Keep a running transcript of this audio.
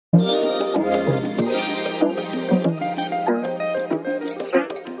Hello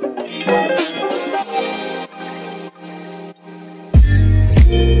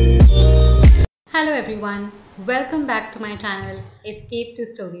everyone, welcome back to my channel Escape to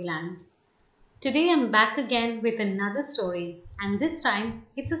Storyland. Today I'm back again with another story, and this time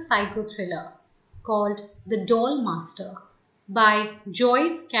it's a psycho thriller called The Doll Master by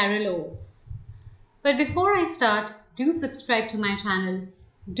Joyce Oates. But before I start, do subscribe to my channel,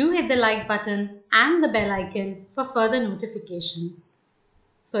 do hit the like button and the bell icon for further notification.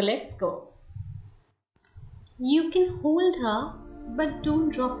 So let's go. You can hold her, but don't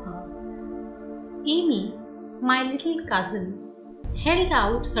drop her. Amy, my little cousin, held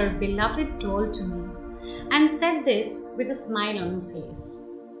out her beloved doll to me and said this with a smile on her face.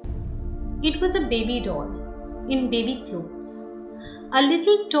 It was a baby doll in baby clothes, a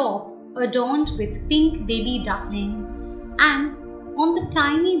little top adorned with pink baby ducklings, and on the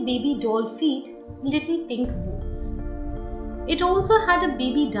tiny baby doll feet, little pink boots. It also had a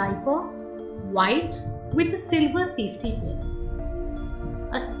baby diaper, white with a silver safety pin.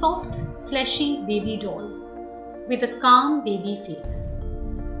 A soft, fleshy baby doll with a calm baby face,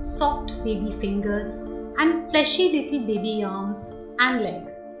 soft baby fingers, and fleshy little baby arms and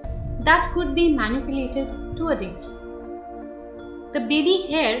legs that could be manipulated to a degree. The baby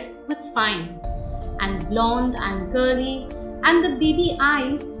hair was fine and blonde and curly, and the baby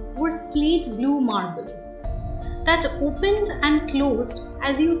eyes were slate blue marble that opened and closed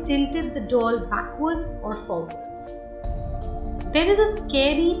as you tilted the doll backwards or forwards. There is a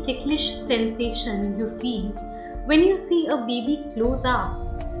scary, ticklish sensation you feel when you see a baby close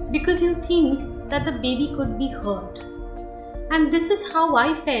up because you think that the baby could be hurt. And this is how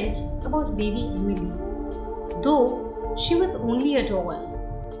I felt about baby Emily, though she was only a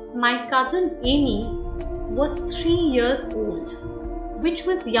doll. My cousin Amy was 3 years old, which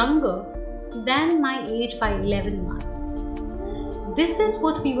was younger than my age by 11 months. This is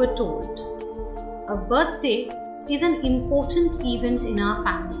what we were told. A birthday is an important event in our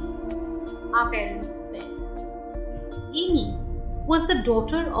family, our parents said. Amy was the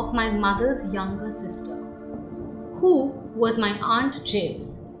daughter of my mother's younger sister, who was my Aunt Jill.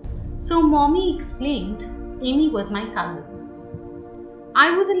 So Mommy explained Amy was my cousin.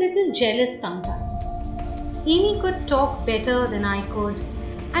 I was a little jealous sometimes. Amy could talk better than I could,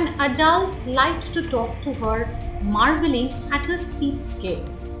 and adults liked to talk to her, marveling at her speech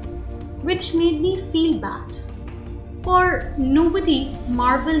skills, which made me feel bad. For nobody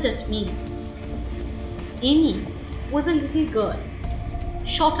marveled at me. Amy was a little girl,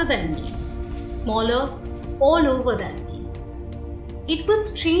 shorter than me, smaller all over than me. It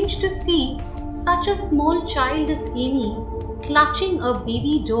was strange to see such a small child as Amy clutching a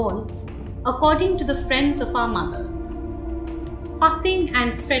baby doll, according to the friends of our mothers, fussing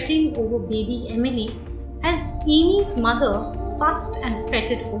and fretting over baby Emily as Amy's mother fussed and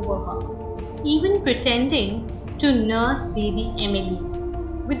fretted over her, even pretending to nurse baby Emily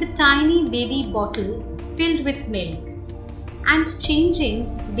with a tiny baby bottle filled with milk and changing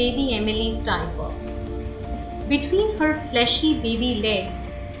baby Emily's diaper. Between her fleshy baby legs,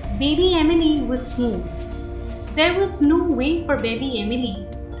 baby Emily was smooth. There was no way for baby Emily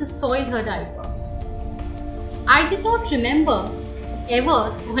to soil her diaper. I did not remember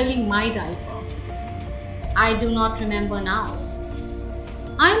ever soiling my diaper. I do not remember now.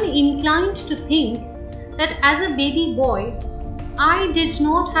 I am inclined to think that as a baby boy, I did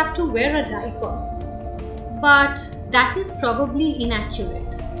not have to wear a diaper. But that is probably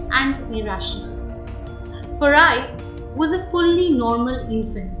inaccurate and irrational. For I was a fully normal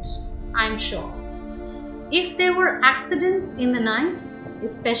infant, I am sure. If there were accidents in the night,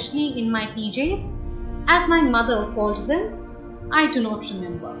 especially in my PJs, as my mother called them, I do not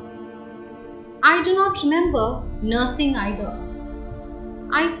remember. I do not remember nursing either.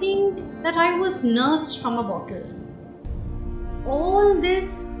 I think that I was nursed from a bottle. All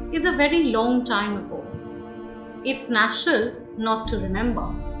this is a very long time ago. It's natural not to remember.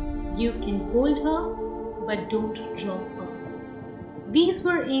 You can hold her, but don't drop her. These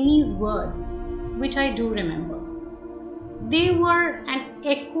were Amy's words, which I do remember. They were an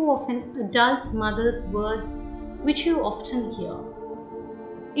echo of an adult mother's words, which you often hear.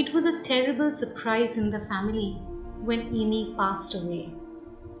 It was a terrible surprise in the family when Amy passed away.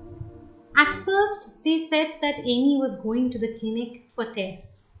 At first, they said that Amy was going to the clinic for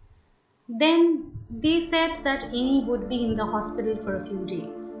tests. Then they said that Amy would be in the hospital for a few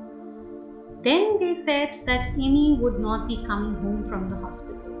days. Then they said that Amy would not be coming home from the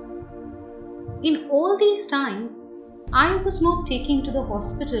hospital. In all this time, I was not taken to the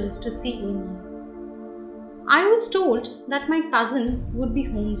hospital to see Amy. I was told that my cousin would be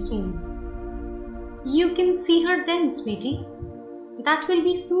home soon. You can see her then, sweetie. That will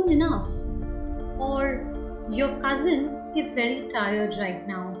be soon enough. Or, your cousin is very tired right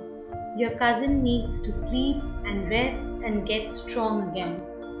now. Your cousin needs to sleep and rest and get strong again.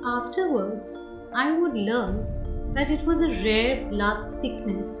 Afterwards, I would learn that it was a rare blood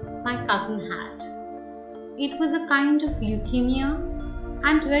sickness my cousin had. It was a kind of leukemia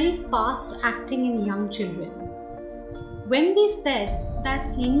and very fast acting in young children. When they said that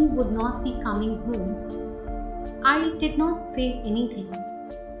Amy would not be coming home, I did not say anything.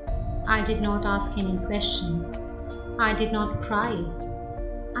 I did not ask any questions. I did not cry.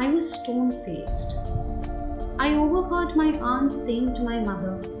 I was stone-faced. I overheard my aunt saying to my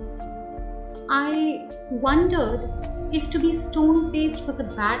mother, I wondered if to be stone-faced was a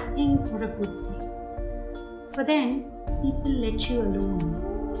bad thing or a good thing. For then, people let you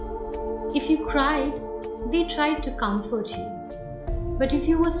alone. If you cried, they tried to comfort you. But if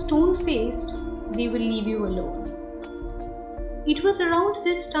you were stone-faced, they will leave you alone. It was around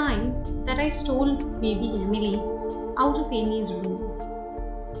this time that I stole baby Emily out of Amy's room.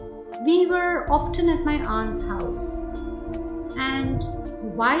 We were often at my aunt's house, and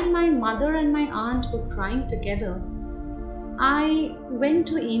while my mother and my aunt were crying together, I went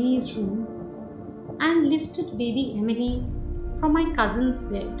to Amy's room and lifted baby Emily from my cousin's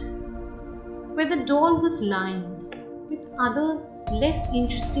bed, where the doll was lying with other less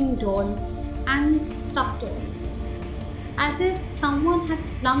interesting doll and stuffed dolls, as if someone had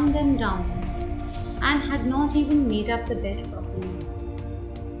flung them down and had not even made up the bed properly.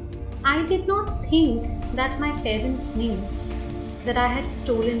 I did not think that my parents knew that I had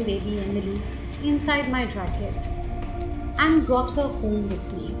stolen baby Emily inside my jacket and brought her home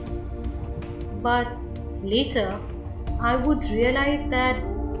with me. But later, I would realize that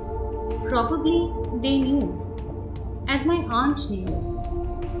probably they knew, as my aunt knew,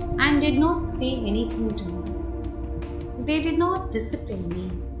 and did not say anything to me. They did not discipline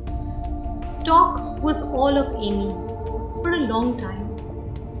me. Talk was all of Amy for a long time.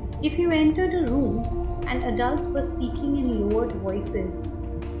 If you entered a room and adults were speaking in lowered voices,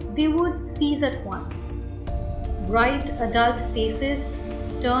 they would cease at once. Bright adult faces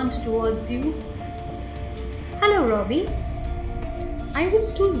turned towards you. Hello, Robbie. I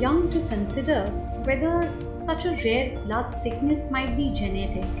was too young to consider whether such a rare blood sickness might be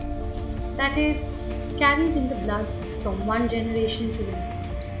genetic, that is, carried in the blood from one generation to the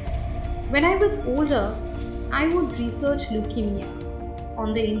next. When I was older, I would research leukemia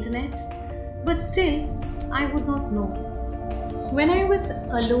on the internet, but still I would not know. When I was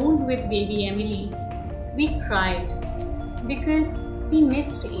alone with baby Emily, we cried because we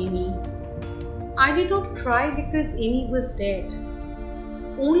missed Amy. I did not cry because Amy was dead,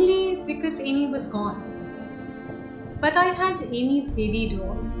 only because Amy was gone. But I had Amy's baby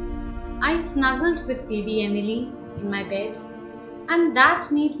doll. I snuggled with baby Emily in my bed, and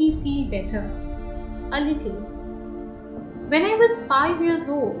that made me feel better, a little. When I was 5 years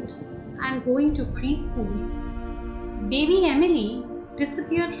old and going to preschool, baby Emily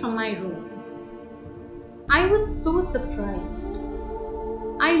disappeared from my room. I was so surprised.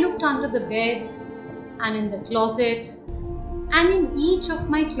 I looked under the bed and in the closet and in each of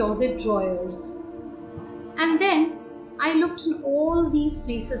my closet drawers. And then I looked in all these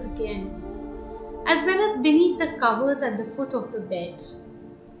places again, as well as beneath the covers at the foot of the bed.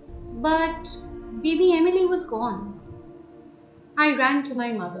 But baby Emily was gone. I ran to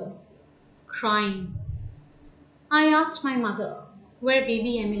my mother, crying. I asked my mother where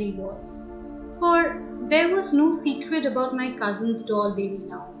baby Emily was, for there was no secret about my cousin's doll baby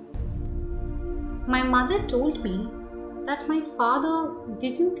now. My mother told me that my father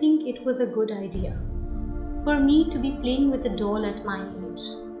didn't think it was a good idea for me to be playing with a doll at my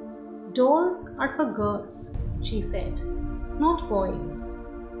age. Dolls are for girls, she said, not boys.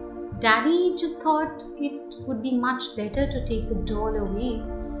 Daddy just thought it would be much better to take the doll away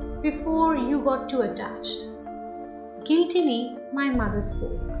before you got too attached. Guiltily, my mother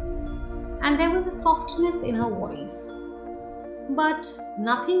spoke, and there was a softness in her voice. But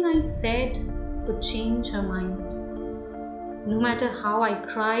nothing I said could change her mind. No matter how I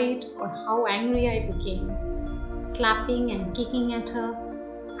cried or how angry I became, slapping and kicking at her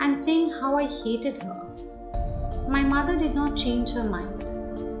and saying how I hated her, my mother did not change her mind,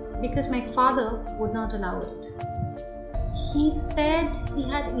 because my father would not allow it. He said he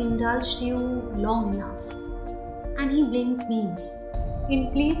had indulged you long enough, and he blames me.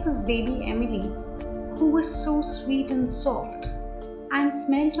 In place of baby Emily, who was so sweet and soft and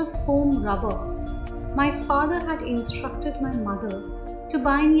smelt of foam rubber, my father had instructed my mother to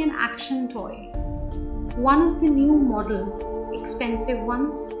buy me an action toy, one of the new model, expensive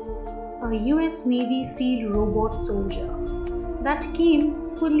ones, a US Navy SEAL robot soldier that came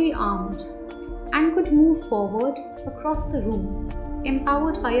fully armed and could move forward across the room,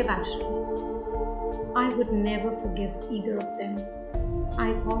 empowered by a battery. I would never forgive either of them,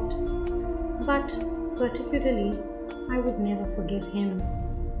 I thought, but particularly I would never forgive him.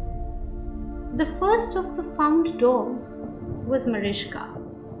 The first of the found dolls was Mariska.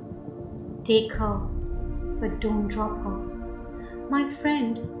 Take her, but don't drop her. My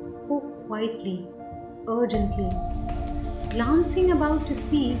friend spoke quietly, urgently, glancing about to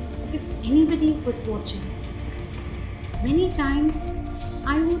see if anybody was watching. Many times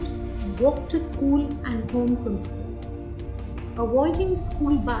I would walk to school and home from school, avoiding the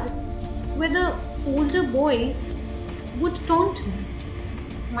school bus where the older boys would taunt me.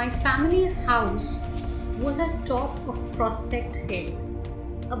 My family's house was at top of Prospect Hill,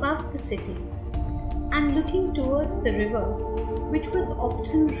 above the city, and looking towards the river, which was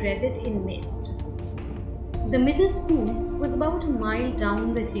often wreathed in mist. The middle school was about a mile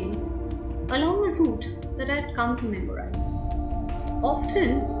down the hill, along a route that I had come to memorize.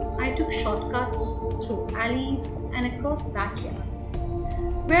 Often, I took shortcuts through alleys and across backyards,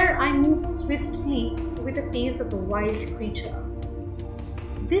 where I moved swiftly with the pace of a wild creature.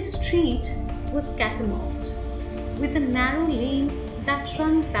 This street was catamount, with a narrow lane that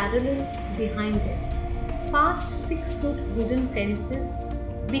ran parallel behind it, past 6-foot wooden fences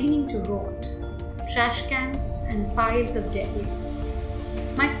beginning to rot, trash cans and piles of debris.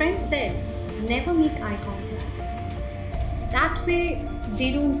 My friend said, never make eye contact. That way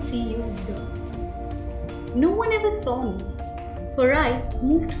they don't see you either. No one ever saw me, for I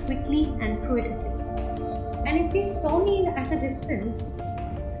moved quickly and furtively. And if they saw me at a distance,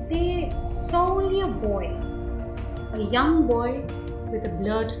 they saw only a boy, a young boy with a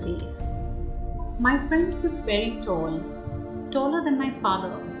blurred face. My friend was very tall, taller than my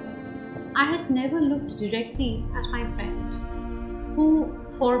father. I had never looked directly at my friend, who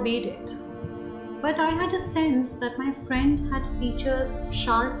forbade it. But I had a sense that my friend had features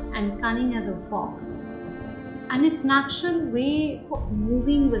sharp and cunning as a fox, and his natural way of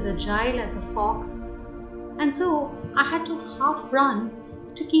moving was agile as a fox, and so I had to half run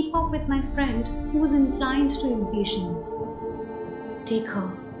to keep up with my friend who was inclined to impatience. Take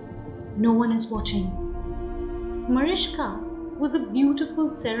her. No one is watching. Mariska was a beautiful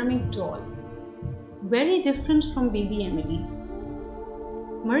ceramic doll, very different from baby Emily.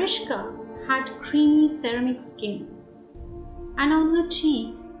 Mariska had creamy ceramic skin, and on her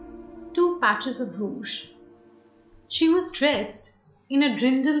cheeks 2 patches of rouge. She was dressed in a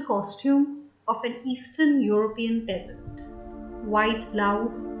drindle costume of an Eastern European peasant. White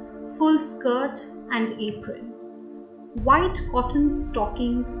blouse, full skirt and apron, white cotton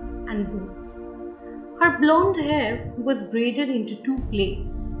stockings and boots. Her blonde hair was braided into 2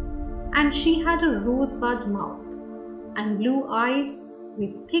 plaits, and she had a rosebud mouth and blue eyes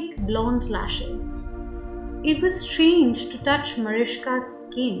with thick blonde lashes. It was strange to touch Mariska's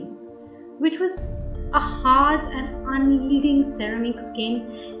skin, which was a hard and unyielding ceramic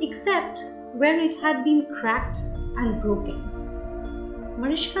skin, except where it had been cracked and broken.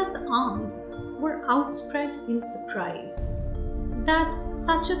 Mariska's arms were outspread in surprise that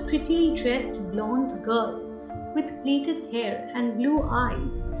such a prettily dressed blonde girl with plaited hair and blue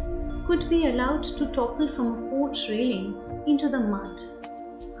eyes could be allowed to topple from a porch railing into the mud.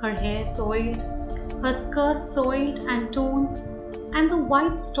 Her hair soiled, her skirt soiled and torn, and the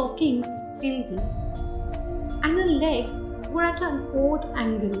white stockings filthy, and her legs were at an odd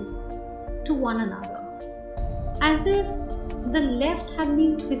angle to one another, as if the left had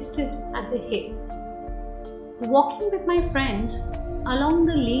been twisted at the hip. Walking with my friend along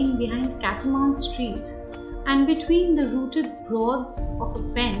the lane behind Catamount Street and between the rooted broads of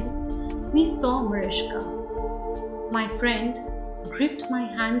a fence, we saw Mariska. My friend gripped my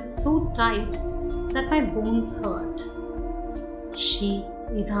hand so tight that my bones hurt. She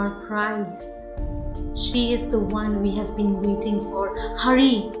is our prize. She is the one we have been waiting for.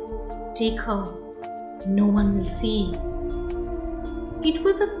 Hurry! Take her. No one will see. It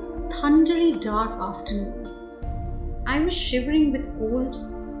was a thundery dark afternoon. I was shivering with cold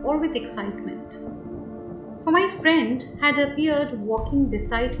or with excitement, for my friend had appeared walking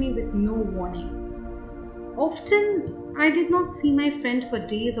beside me with no warning. Often I did not see my friend for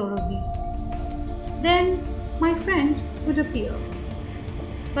days or a week. Then my friend would appear,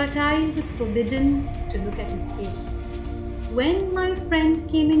 but I was forbidden to look at his face. When my friend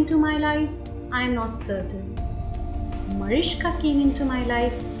came into my life, I am not certain. Mariska came into my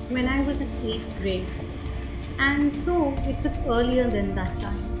life when I was in 8th grade, and so it was earlier than that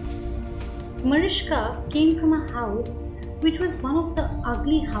time. Mariska came from a house which was one of the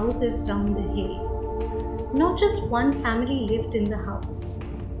ugly houses down the hill. Not just one family lived in the house,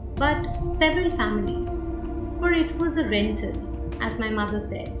 but several families, for it was a rental, as my mother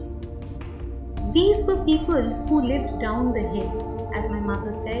said. These were people who lived down the hill, as my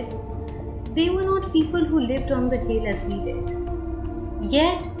mother said. They were not people who lived on the hill as we did.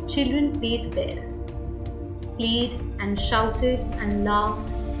 Yet children played there, played and shouted and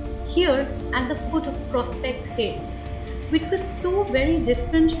laughed here at the foot of Prospect Hill, which was so very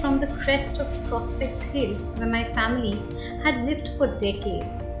different from the crest of Prospect Hill where my family had lived for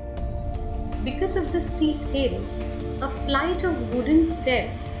decades. Because of the steep hill, a flight of wooden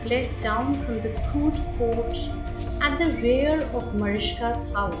steps led down from the crude porch at the rear of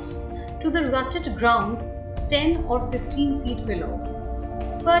Mariska's house to the rutted ground 10 or 15 feet below.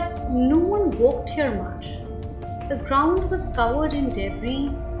 But no one walked here much. The ground was covered in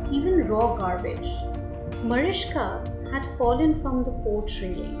debris, even raw garbage. Mariska had fallen from the porch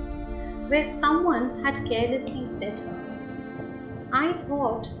railing, where someone had carelessly set her. I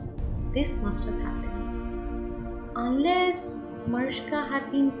thought this must have happened. Unless Mariska had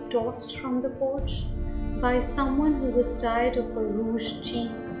been tossed from the porch by someone who was tired of her rouged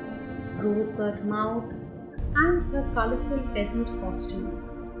cheeks, rosebud mouth, and her colourful peasant costume.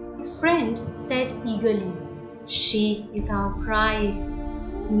 A friend said eagerly, "She is our prize.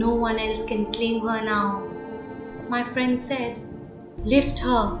 No one else can claim her now." My friend said, "Lift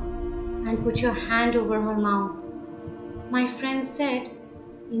her and put your hand over her mouth." My friend said,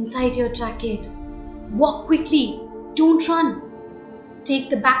 "Inside your jacket. Walk quickly. Don't run. Take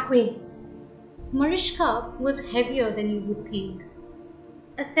the back way." Mariska was heavier than you would think.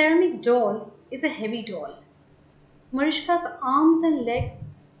 A ceramic doll is a heavy doll. Mariska's arms and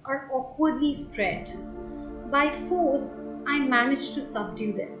legs are awkwardly spread. By force, I managed to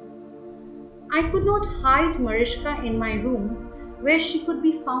subdue them. I could not hide Mariska in my room where she could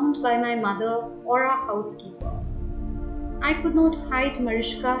be found by my mother or our housekeeper. I could not hide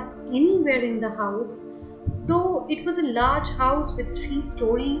Mariska anywhere in the house, though it was a large house with 3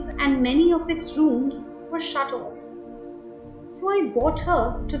 stories and many of its rooms were shut off. So I brought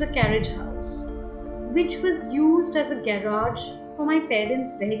her to the carriage house, which was used as a garage for my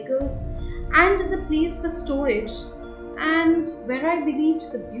parents' vehicles and as a place for storage, and where I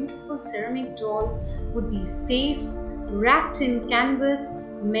believed the beautiful ceramic doll would be safe, wrapped in canvas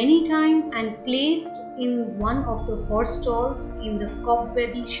many times and placed in one of the horse stalls in the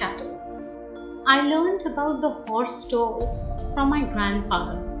cobwebby chateau. I learnt about the horse stalls from my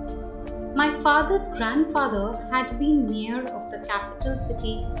grandfather. My father's grandfather had been mayor of the capital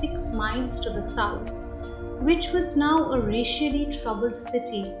city 6 miles to the south, which was now a racially troubled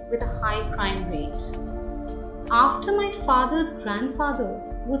city with a high crime rate. After my father's grandfather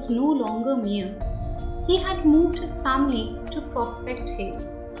was no longer mayor, he had moved his family to Prospect Hill.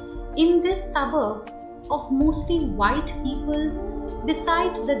 In this suburb of mostly white people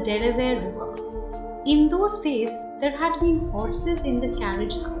beside the Delaware River. In those days, there had been horses in the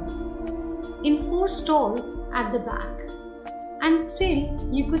carriage house, in 4 stalls at the back, and still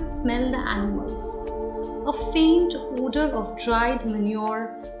you could smell the animals. A faint odor of dried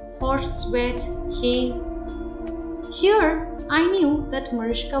manure, horse sweat, hay. Here, I knew that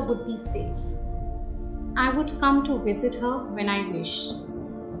Mariska would be safe. I would come to visit her when I wished,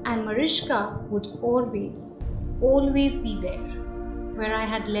 and Mariska would always be there, where I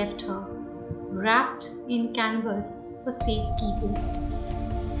had left her, wrapped in canvas for safekeeping.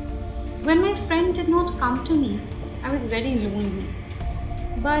 When my friend did not come to me, I was very lonely.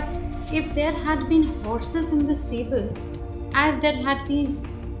 But if there had been horses in the stable, as there had been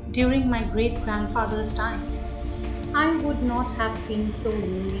during my great-grandfather's time, I would not have been so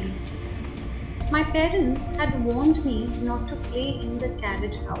lonely. My parents had warned me not to play in the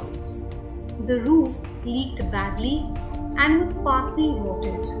carriage house. The roof leaked badly and was partly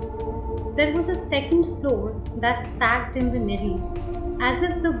rotted. There was a second floor that sagged in the middle, as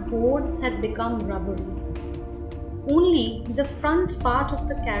if the boards had become rubbery. Only the front part of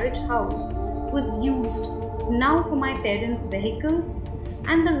the carriage house was used now for my parents' vehicles,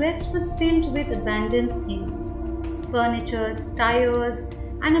 and the rest was filled with abandoned things, furniture, tires,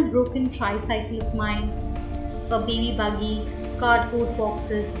 and a broken tricycle of mine, a baby buggy, cardboard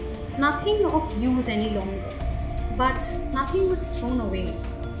boxes, nothing of use any longer. But nothing was thrown away.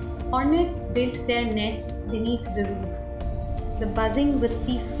 Hornets built their nests beneath the roof. The buzzing was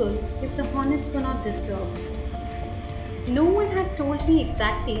peaceful if the hornets were not disturbed. No one had told me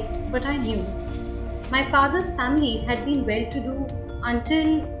exactly, but I knew. My father's family had been well-to-do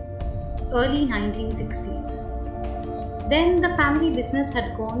until early 1960s. Then the family business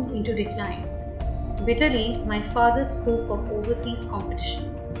had gone into decline. Bitterly, my father spoke of overseas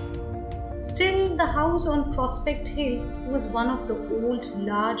competitions. Still, the house on Prospect Hill was one of the old,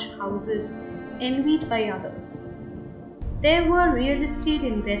 large houses envied by others. There were real estate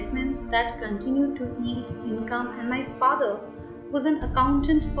investments that continued to yield income, and my father was an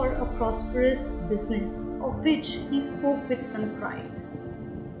accountant for a prosperous business of which he spoke with some pride.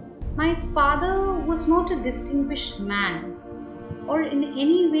 My father was not a distinguished man or in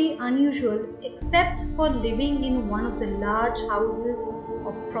any way unusual except for living in one of the large houses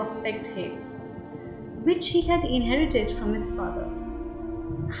of Prospect Hill, which he had inherited from his father.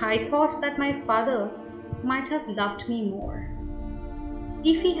 I thought that my father might have loved me more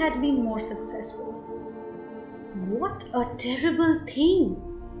if he had been more successful. What a terrible thing!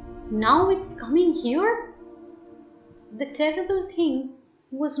 Now it's coming here? The terrible thing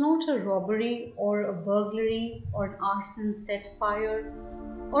was not a robbery or a burglary or an arson set fire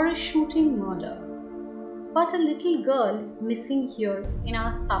or a shooting murder, but a little girl missing here in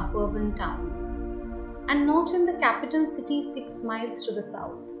our suburban town, and not in the capital city 6 miles to the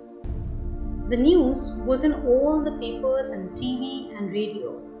south. The news was in all the papers and TV and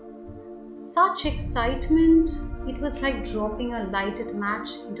radio. Such excitement, it was like dropping a lighted match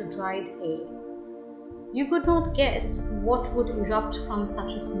into dried hay. You could not guess what would erupt from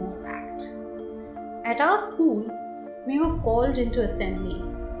such a small act. At our school, we were called into assembly.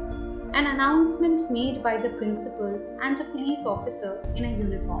 An announcement made by the principal and a police officer in a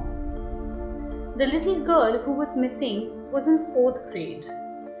uniform. The little girl who was missing was in 4th grade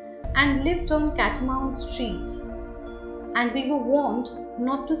and lived on Catamount Street, and we were warned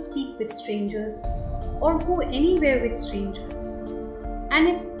not to speak with strangers or go anywhere with strangers, and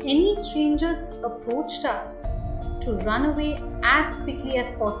if any strangers approached us, to run away as quickly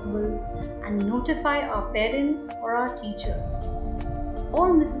as possible and notify our parents or our teachers,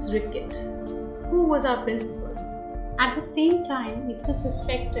 or Mrs. Rickett, who was our principal. At the same time, it was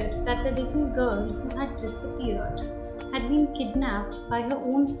suspected that the little girl who had disappeared had been kidnapped by her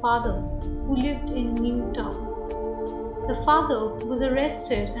own father, who lived in Newtown. The father was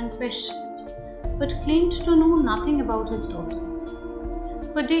arrested and questioned, but claimed to know nothing about his daughter.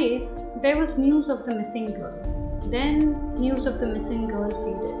 For days, there was news of the missing girl. Then news of the missing girl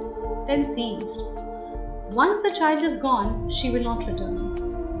faded, then ceased. Once a child is gone, she will not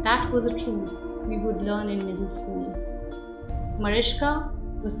return. That was a truth we would learn in middle school. Mariska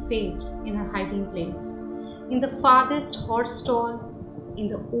was safe in her hiding place, in the farthest horse stall, in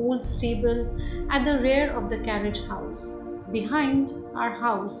the old stable, at the rear of the carriage house, behind our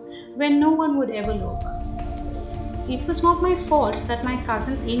house where no one would ever look. It was not my fault that my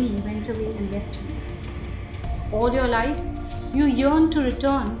cousin Amy went away and left me. All your life, you yearn to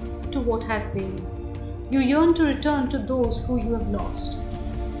return to what has been. You yearn to return to those who you have lost.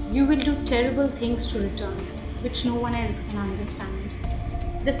 You will do terrible things to return, which no one else can understand.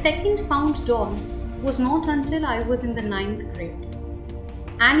 The second found doll was not until I was in the 9th grade.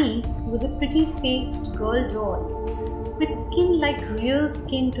 Annie was a pretty-faced girl doll, with skin like real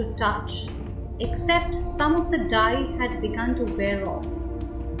skin to touch, except some of the dye had begun to wear off,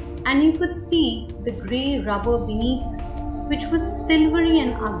 and you could see the grey rubber beneath, which was silvery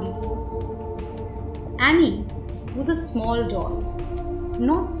and ugly. Annie was a small doll,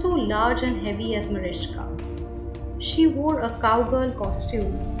 not so large and heavy as Mariska. She wore a cowgirl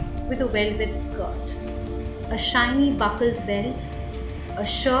costume with a velvet skirt, a shiny buckled belt, a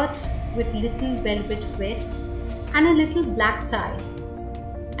shirt with little velvet vest, and a little black tie,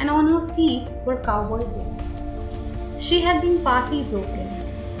 and on her feet were cowboy boots. She had been partly broken.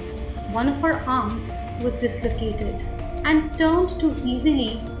 One of her arms was dislocated and turned too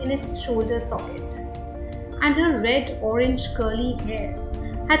easily in its shoulder socket, and her red-orange curly hair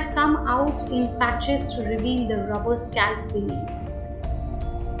had come out in patches to reveal the rubber scalp beneath.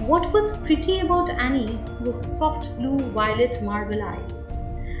 What was pretty about Annie was the soft blue-violet marble eyes,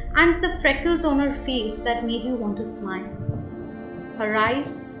 and the freckles on her face that made you want to smile. Her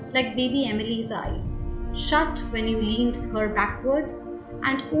eyes, like baby Emily's eyes, shut when you leaned her backward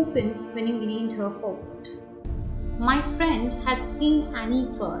and open when you leaned her forward. My friend had seen Annie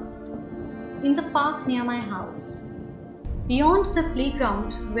first, in the park near my house. Beyond the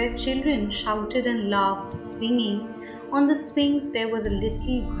playground where children shouted and laughed, swinging, on the swings there was a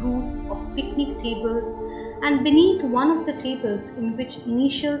little group of picnic tables, and beneath one of the tables in which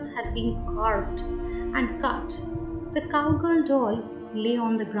initials had been carved and cut, the cowgirl doll lay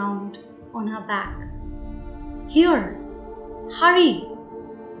on the ground, on her back. "Here! Hurry!"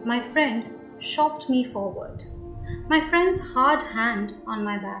 My friend shoved me forward, my friend's hard hand on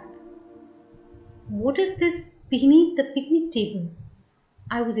my back. "What is this beneath the picnic table?"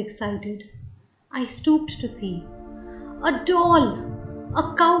 I was excited. I stooped to see. A doll!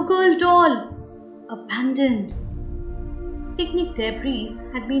 A cowgirl doll! Abandoned. Picnic debris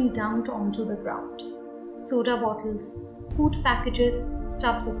had been dumped onto the ground. Soda bottles, food packages,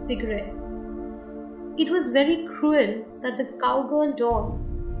 stubs of cigarettes. It was very cruel that the cowgirl doll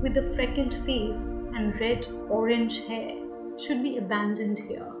with the freckled face and red-orange hair should be abandoned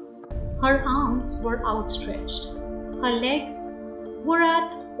here. Her arms were outstretched. Her legs were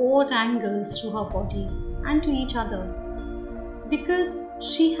at odd angles to her body and to each other. Because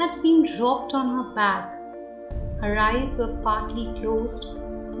she had been dropped on her back, her eyes were partly closed,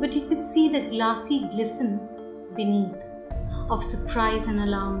 but you could see the glassy glisten beneath of surprise and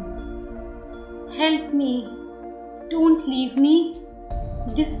alarm. "Help me! Don't leave me!"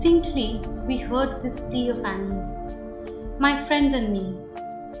 Distinctly, we heard this plea of Annie's. My friend and me.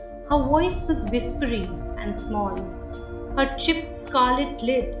 Her voice was whispery and small. Her chipped scarlet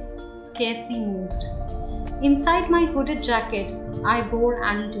lips scarcely moved. Inside my hooded jacket, I bore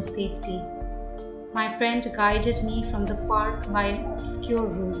Annie to safety. My friend guided me from the park by an obscure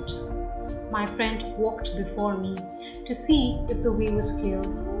route. My friend walked before me to see if the way was clear.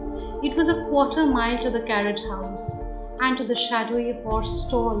 It was a quarter mile to the carriage house and to the shadowy horse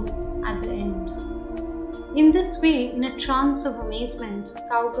stall at the end. In this way, in a trance of amazement,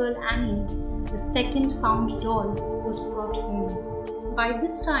 cowgirl Annie, the second found doll, was brought home. By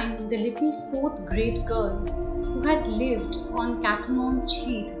this time, the little fourth grade girl who had lived on Catamount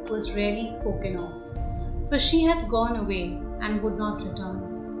Street was rarely spoken of, for she had gone away and would not return.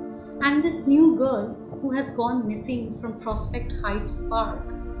 And this new girl who has gone missing from Prospect Heights Park,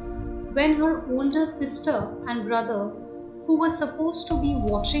 when her older sister and brother, who were supposed to be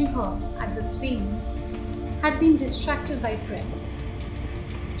watching her at the swings, had been distracted by friends.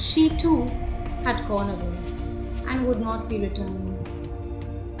 She too had gone away and would not be returning.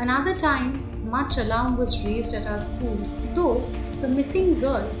 Another time, much alarm was raised at our school, though the missing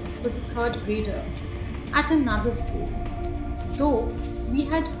girl was a third grader at another school, though we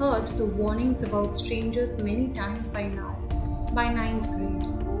had heard the warnings about strangers many times by now, by 9th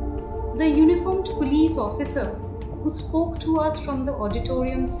grade. The uniformed police officer who spoke to us from the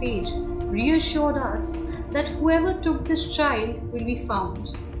auditorium stage reassured us that whoever took this child will be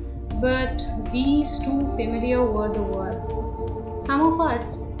found. But these two familiar were the words. Some of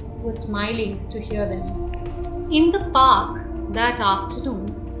us were smiling to hear them. In the park that afternoon,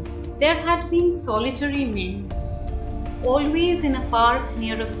 there had been solitary men. Always in a park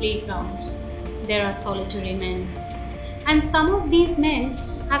near a playground, there are solitary men. And some of these men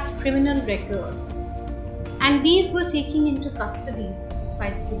have criminal records. And these were taken into custody by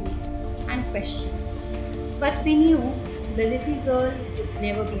the police and questioned. But we knew the little girl would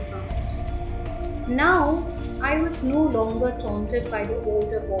never be found. Now, I was no longer taunted by the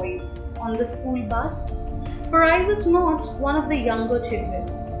older boys on the school bus, for I was not one of the younger children.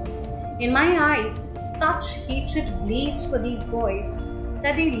 In my eyes, such hatred blazed for these boys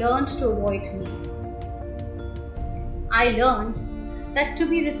that they learned to avoid me. I learned that to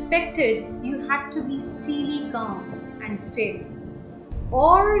be respected, you had to be steely calm and still,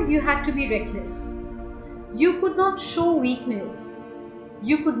 or you had to be reckless. You could not show weakness.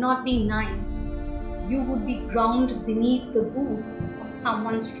 You could not be nice. You would be ground beneath the boots of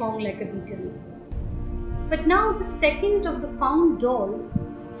someone strong like a beetle. But now the second of the found dolls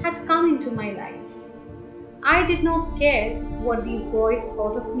had come into my life. I did not care what these boys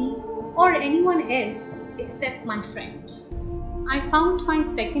thought of me or anyone else except my friend. I found my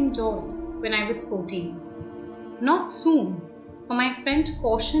second doll when I was 14. Not soon, for my friend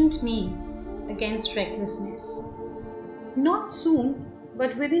cautioned me against recklessness. Not soon,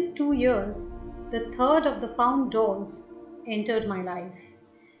 but within 2 years, the third of the found dolls entered my life.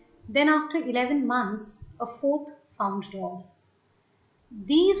 Then after 11 months, a fourth found doll.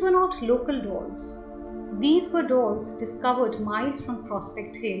 These were not local dolls. These were dolls discovered miles from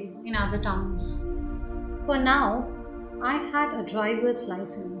Prospect Hill in other towns. For now, I had a driver's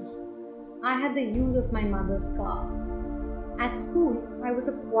license. I had the use of my mother's car. At school, I was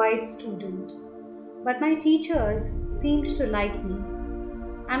a quiet student, but my teachers seemed to like me,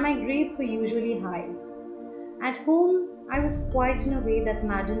 and my grades were usually high. At home, I was quiet in a way that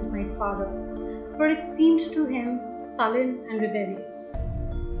maddened my father, for it seemed to him sullen and rebellious.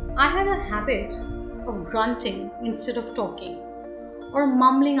 I had a habit of grunting instead of talking, or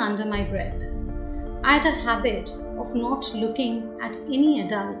mumbling under my breath. I had a habit of not looking at any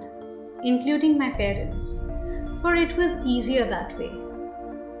adult, including my parents, for it was easier that way.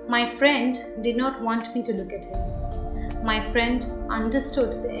 My friend did not want me to look at him. My friend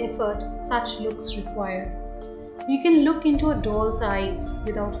understood the effort such looks required. You can look into a doll's eyes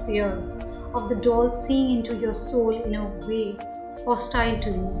without fear, of the doll seeing into your soul in a way hostile to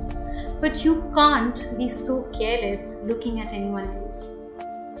you. But you can't be so careless looking at anyone else.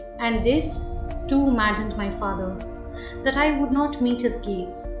 And this too maddened my father, that I would not meet his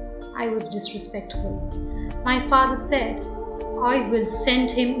gaze. I was disrespectful. My father said, I will send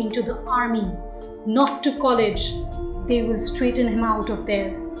him into the army, not to college. They will straighten him out of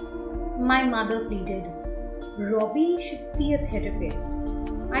there. My mother pleaded, Robbie should see a therapist.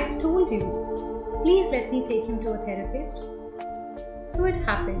 I've told you. Please let me take him to a therapist. So it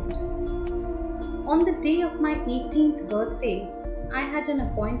happened. On the day of my 18th birthday, I had an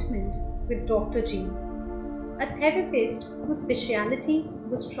appointment with Dr. G, a therapist whose specialty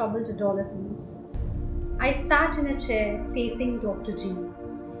was troubled adolescents. I sat in a chair facing Dr. G,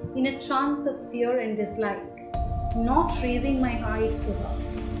 in a trance of fear and dislike, not raising my eyes to her,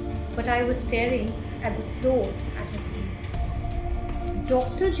 but I was staring at the floor at her feet.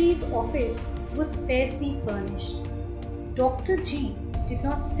 Dr. G's office was sparsely furnished. Dr. G did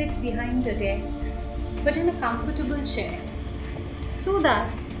not sit behind a desk, but in a comfortable chair, so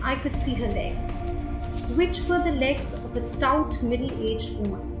that I could see her legs, which were the legs of a stout middle-aged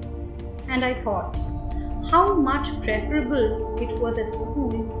woman. And I thought, how much preferable it was at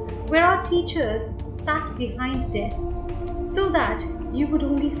school, where our teachers sat behind desks, so that you would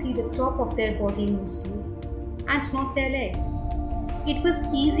only see the top of their body mostly, and not their legs. It was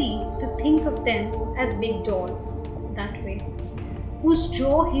easy to think of them as big dolls, that way, whose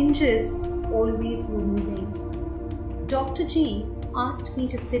jaw hinges always were moving. Dr. G asked me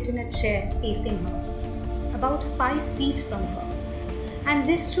to sit in a chair facing her, about 5 feet from her, and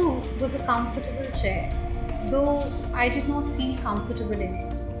this too was a comfortable chair, though I did not feel comfortable in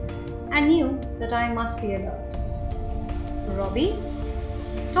it, and knew that I must be alert. Robbie,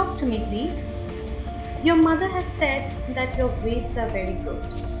 talk to me please. Your mother has said that your grades are very good.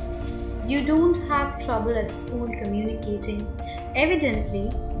 You don't have trouble at school communicating, evidently,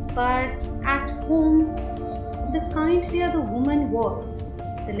 but at home, the kindlier the woman was,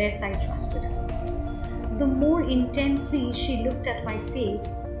 the less I trusted her. The more intensely she looked at my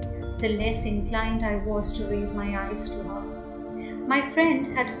face, the less inclined I was to raise my eyes to her. My friend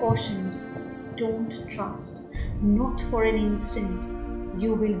had cautioned, don't trust, not for an instant.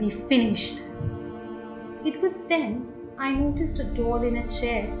 You will be finished. It was then I noticed a doll in a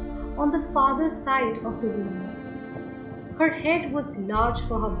chair on the farther side of the room. Her head was large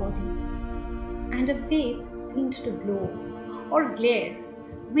for her body, and her face seemed to glow or glare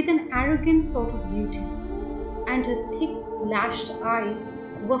with an arrogant sort of beauty, and her thick lashed eyes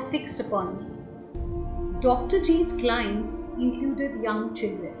were fixed upon me. Dr. G's clients included young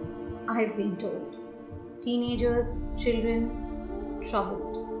children, I have been told. Teenagers, children, troubled.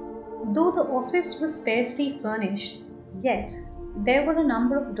 Though the office was sparsely furnished, yet there were a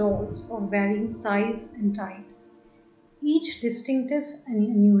number of dolls of varying size and types, each distinctive and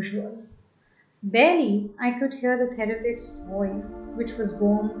unusual. Barely I could hear the therapist's voice, which was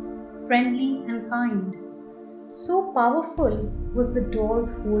warm, friendly, and kind. So powerful was the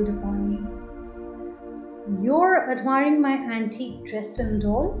doll's hold upon me. You're admiring my antique Dresden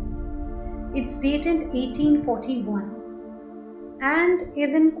doll? It's dated 1841 and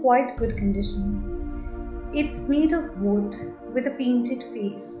is in quite good condition. It's made of wood with a painted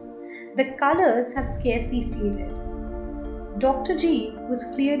face. The colors have scarcely faded. Dr. G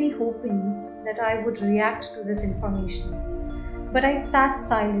was clearly hoping that I would react to this information, but I sat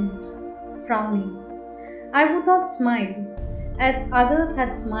silent, frowning. I would not smile, as others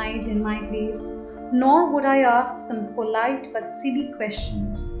had smiled in my place, nor would I ask some polite but silly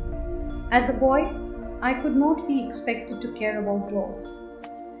questions. As a boy, I could not be expected to care about dolls.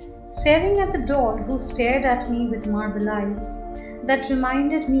 Staring at the doll who stared at me with marble eyes, that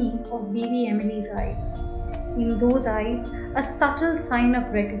reminded me of baby Emily's eyes. In those eyes, a subtle sign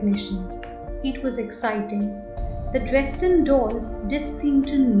of recognition. It was exciting. The Dresden doll did seem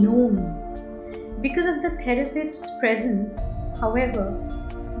to know me. Because of the therapist's presence, however,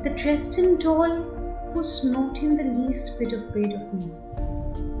 the Dresden doll was not in the least bit afraid of me.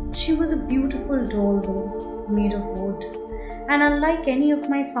 She was a beautiful doll though, made of wood, and unlike any of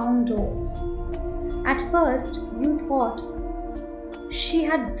my found dolls. At first, you thought she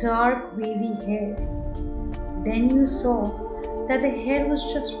had dark wavy hair. Then you saw that the hair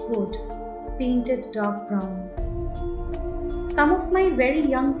was just wood, painted dark brown. Some of my very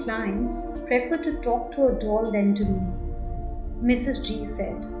young clients prefer to talk to a doll than to me, Mrs. G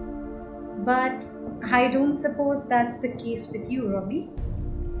said. But I don't suppose that's the case with you, Robbie.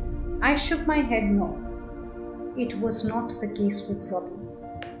 I shook my head no. It was not the case with Robbie.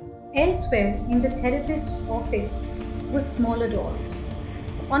 Elsewhere in the therapist's office were smaller dolls.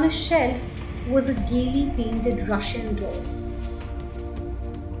 On a shelf was a gaily painted Russian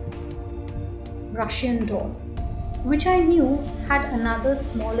doll, which I knew had another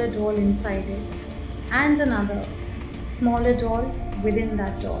smaller doll inside it, and another smaller doll within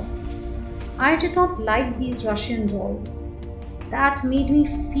that doll. I did not like these Russian dolls. That made me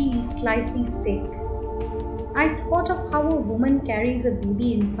feel slightly sick. I thought of how a woman carries a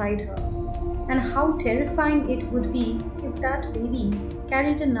baby inside her, and how terrifying it would be if that baby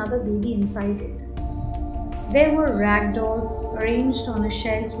carried another baby inside it. There were rag dolls arranged on a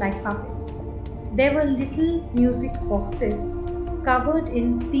shelf like puppets. There were little music boxes covered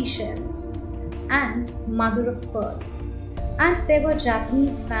in seashells and mother of pearl. And there were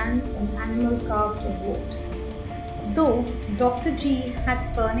Japanese fans and animal carved of wood. Though Dr. G had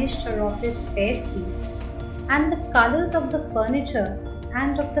furnished her office sparsely, and the colors of the furniture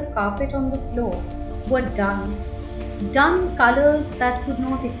and of the carpet on the floor were dun colors that could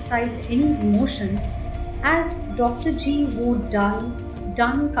not excite any emotion, as Dr. G wore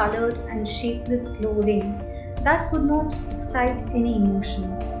dun colored and shapeless clothing that could not excite any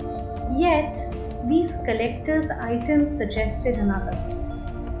emotion. Yet, these collector's items suggested another,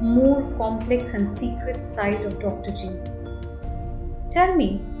 more complex and secret side of Dr. G. Tell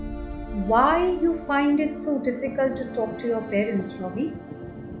me, why you find it so difficult to talk to your parents, Robbie?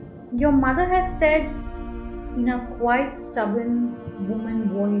 Your mother has said, in a quite stubborn woman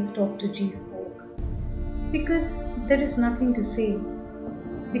voice, Dr. G spoke. Because there is nothing to say.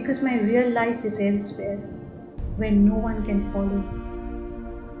 Because my real life is elsewhere, where no one can follow.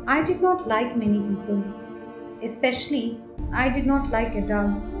 I did not like many people. Especially, I did not like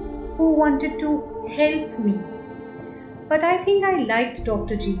adults who wanted to help me. But I think I liked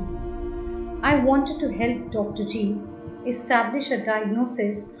Dr. G. I wanted to help Dr. G establish a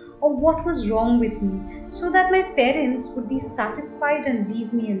diagnosis of what was wrong with me so that my parents would be satisfied and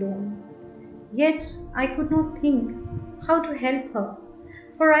leave me alone. Yet I could not think how to help her,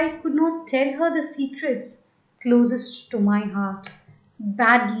 for I could not tell her the secrets closest to my heart.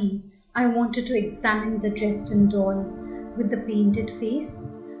 Badly, I wanted to examine the Dresden doll with the painted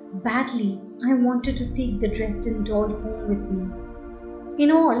face. Badly, I wanted to take the Dresden doll home with me.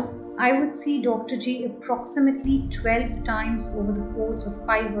 In all, I would see Dr. G approximately 12 times over the course of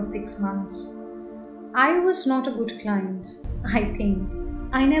 5 or 6 months. I was not a good client, I think.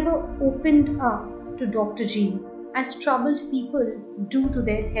 I never opened up to Dr. G as troubled people do to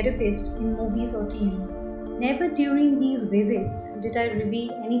their therapist in movies or TV. Never during these visits did I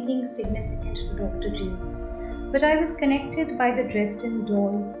reveal anything significant to Dr. G. But I was connected by the Dresden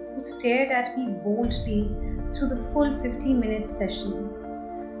doll, who stared at me boldly through the full 15-minute session.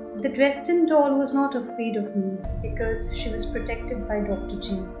 The Dresden doll was not afraid of me because she was protected by Dr.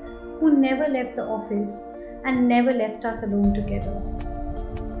 G, who never left the office and never left us alone together.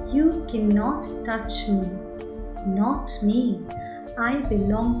 You cannot touch me. Not me. I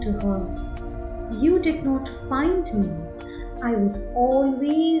belong to her. You did not find me. I was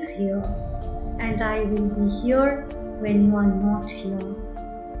always here, and I will be here when you are not here.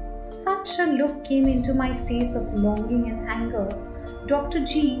 Such a look came into my face of longing and anger. Dr.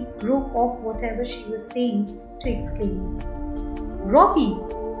 G broke off whatever she was saying to exclaim, Robbie,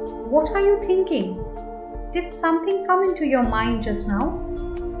 what are you thinking? Did something come into your mind just now?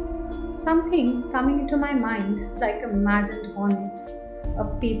 Something coming into my mind like a maddened hornet, a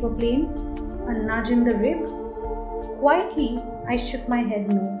paper plane, a nudge in the rib. Quietly, I shook my head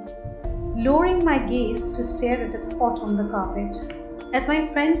no, lowering my gaze to stare at a spot on the carpet. As my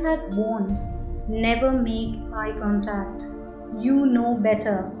friend had warned, never make eye contact. You know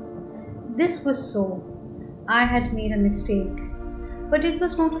better. This was so. I had made a mistake. But it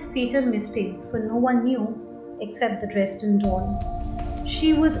was not a fatal mistake, for no one knew except the Dresden doll.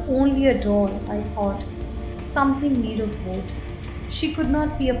 She was only a doll, I thought, something made of wood. She could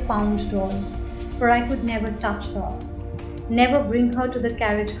not be a found doll, for I could never touch her, never bring her to the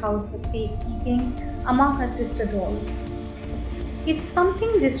carriage house for safekeeping among her sister dolls. Is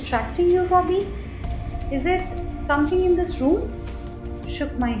something distracting you, Robbie? Is it something in this room?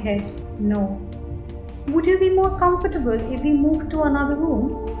 Shook my head, no. Would you be more comfortable if we moved to another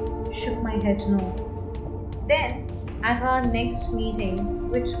room? Shook my head, no. Then, at our next meeting,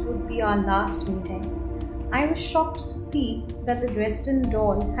 which would be our last meeting, I was shocked to see that the Dresden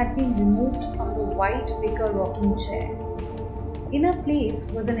doll had been removed from the white wicker rocking chair. In her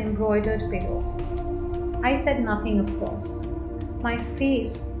place was an embroidered pillow. I said nothing, of course. My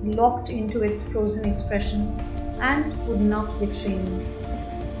face locked into its frozen expression and would not betray me.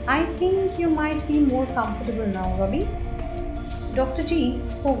 I think you might be more comfortable now, Robbie. Dr. G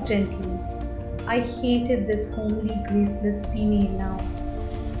spoke gently. I hated this homely, graceless female now.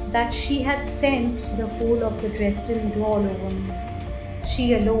 that she had sensed the whole of the Dresden doll over me.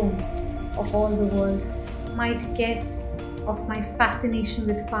 She alone, of all the world, might guess of my fascination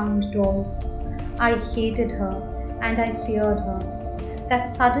with found dolls. I hated her and I feared her, that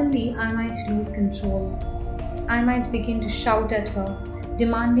suddenly I might lose control. I might begin to shout at her,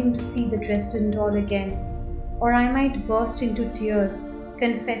 demanding to see the Dresden doll again, or I might burst into tears,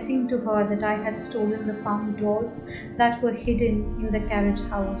 confessing to her that I had stolen the found dolls that were hidden in the carriage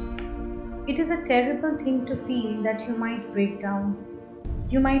house. It is a terrible thing to feel that you might break down.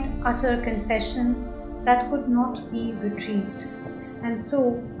 You might utter a confession that could not be retrieved. And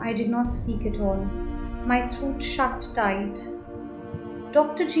so I did not speak at all. My throat shut tight.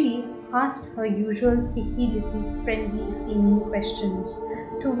 Dr. G asked her usual picky little friendly seeming questions,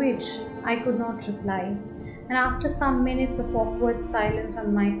 to which I could not reply. And after some minutes of awkward silence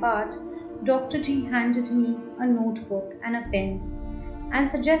on my part, Dr. G handed me a notebook and a pen, and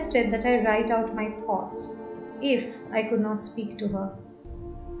suggested that I write out my thoughts, if I could not speak to her.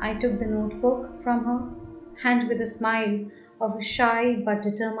 I took the notebook from her, and with a smile of a shy but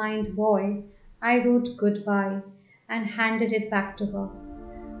determined boy, I wrote goodbye and handed it back to her.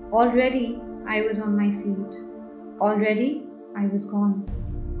 Already I was on my feet. Already I was gone.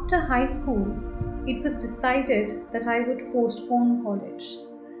 After high school, it was decided that I would postpone college.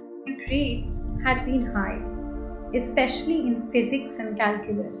 My grades had been high, especially in physics and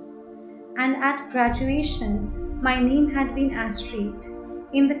calculus, and at graduation, my name had been asterisked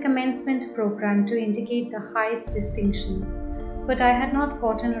in the commencement program to indicate the highest distinction, but I had not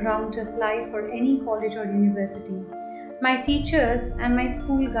gotten around to apply for any college or university. My teachers and my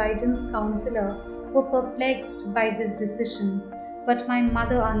school guidance counselor were perplexed by this decision, but my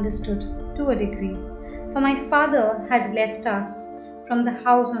mother understood to a degree, for my father had left us from the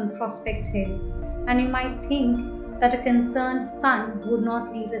house on Prospect Hill, and you might think that a concerned son would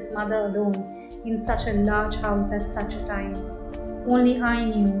not leave his mother alone in such a large house at such a time. Only I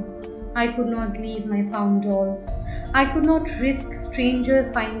knew I could not leave my found dolls. I could not risk stranger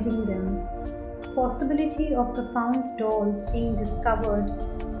finding them. The possibility of the found dolls being discovered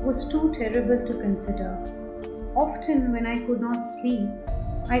was too terrible to consider. Often when I could not sleep,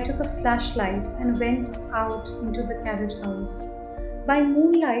 I took a flashlight and went out into the carriage house. By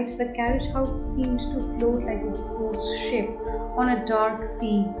moonlight, the carriage house seemed to float like a ghost ship on a dark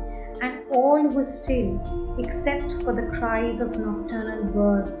sea, and all was still except for the cries of nocturnal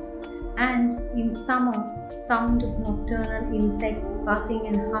birds, and in summer, sound of nocturnal insects buzzing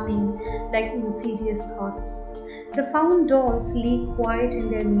and humming like insidious thoughts. The found dolls lay quiet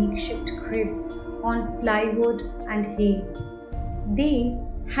in their makeshift cribs on plywood and hay. They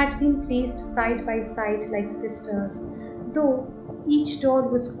had been placed side by side like sisters, though each doll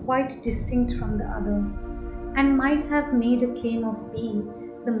was quite distinct from the other, and might have made a claim of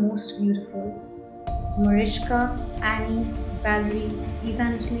being the most beautiful. Marischka, Annie, Valerie,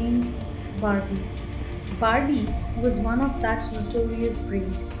 Evangeline, Barbie. Barbie was one of that notorious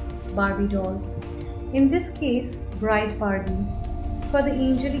breed, Barbie dolls. In this case, Bride Barbie, for the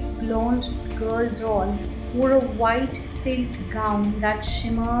angelic blonde girl doll wore a white silk gown that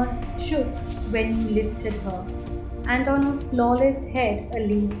shimmered, shook when you lifted her, and on her flawless head a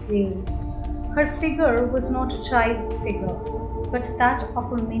lace veil. Her figure was not a child's figure, but that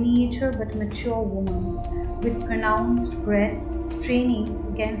of a miniature but mature woman, with pronounced breasts straining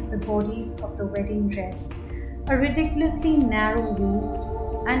against the bodies of the wedding dress, a ridiculously narrow waist,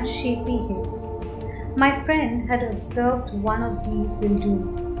 and shapely hips. My friend had observed one of these will do.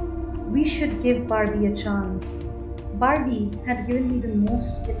 We should give Barbie a chance. Barbie had given me the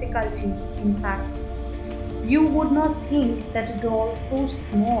most difficulty, in fact. You would not think that a doll so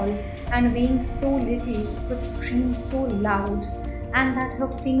small and weighing so little could scream so loud, and that her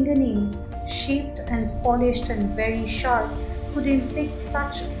fingernails, shaped and polished and very sharp, could inflict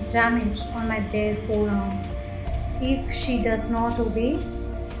such damage on my bare forearm. If she does not obey,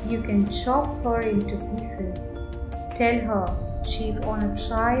 you can chop her into pieces. Tell her she is on a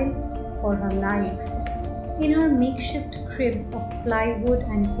trial for her life. In her makeshift crib of plywood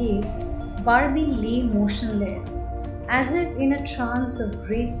and hay, Barbie lay motionless, as if in a trance of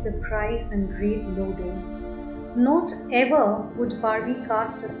great surprise and great loathing. Not ever would Barbie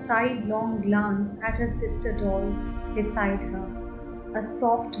cast a sidelong glance at her sister doll beside her, a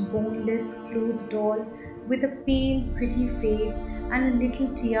soft, boneless, clothed doll with a pale, pretty face and a little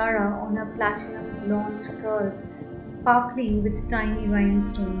tiara on her platinum blonde curls, sparkling with tiny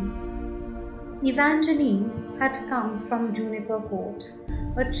rhinestones. Evangeline had come from Juniper Court,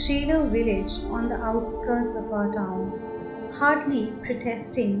 a trader village on the outskirts of our town. Hardly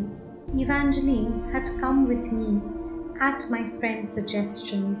protesting, Evangeline had come with me, at my friend's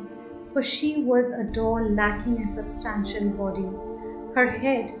suggestion, for she was a doll lacking a substantial body. Her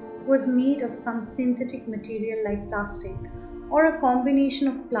head was made of some synthetic material like plastic, or a combination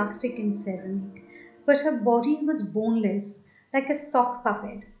of plastic and ceramic, but her body was boneless, like a sock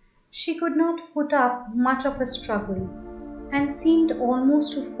puppet. She could not put up much of a struggle, and seemed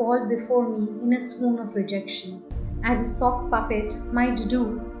almost to fall before me in a swoon of rejection, as a sock puppet might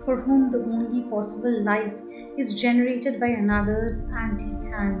do for whom the only possible life is generated by another's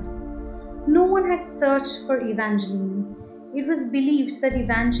antique hand. No one had searched for Evangeline. It was believed that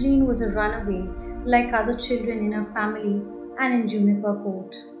Evangeline was a runaway, like other children in her family and in Juniper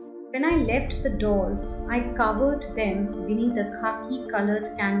Court. When I left the dolls, I covered them beneath a khaki-colored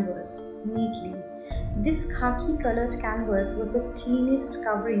canvas neatly. This khaki-colored canvas was the cleanest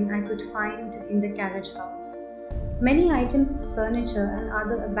covering I could find in the carriage house. Many items of furniture and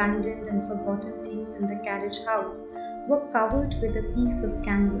other abandoned and forgotten things in the carriage house were covered with a piece of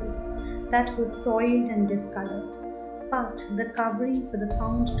canvas that was soiled and discolored, but the covering for the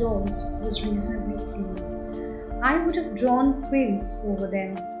found dolls was reasonably clean. I would have drawn quilts over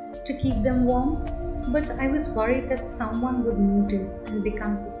them to keep them warm, but I was worried that someone would notice and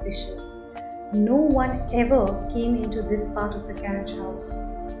become suspicious. No one ever came into this part of the carriage house,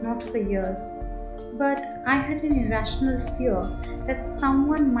 not for years. But I had an irrational fear that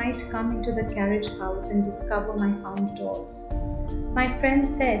someone might come into the carriage house and discover my found dolls. My friend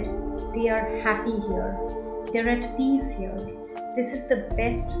said, "They are happy here. They're at peace here. This is the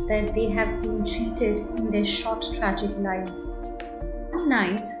best that they have been treated in their short tragic lives." One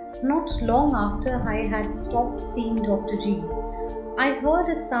night, not long after I had stopped seeing Dr. G, I heard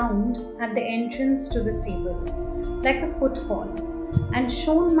a sound at the entrance to the stable, like a footfall, and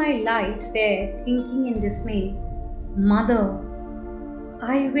shone my light there, thinking in dismay, "Mother,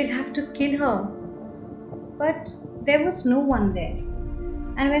 I will have to kill her." But there was no one there,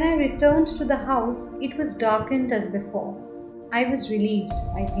 and when I returned to the house, it was darkened as before. I was relieved,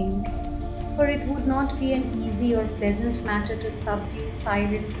 I think, for it would not be an easy or pleasant matter to subdue,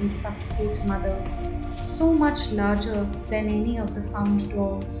 silence, and suffocate Mother, so much larger than any of the found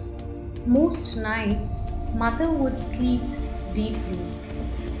dolls. Most nights, Mother would sleep deeply.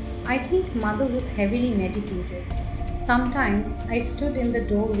 I think Mother was heavily medicated. Sometimes I stood in the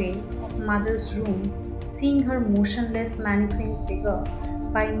doorway of Mother's room, seeing her motionless mannequin figure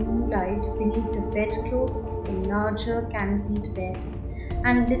by moonlight beneath the bedclothes of a larger canopied bed,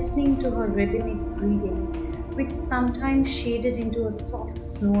 and listening to her rhythmic breathing, which sometimes shaded into a soft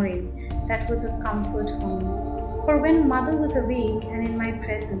snoring that was a comfort for me. For when Mother was awake and in my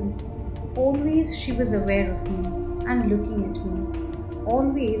presence, always she was aware of me and looking at me.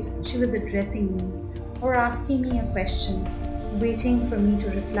 Always she was addressing me or asking me a question, waiting for me to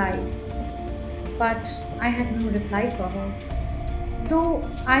reply. But I had no reply for her. Though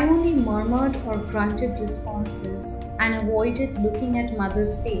I only murmured or grunted responses and avoided looking at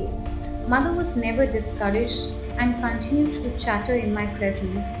Mother's face, Mother was never discouraged and continued to chatter in my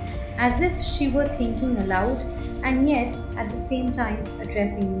presence as if she were thinking aloud and yet at the same time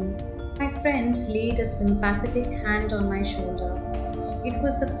addressing me. My friend laid a sympathetic hand on my shoulder. It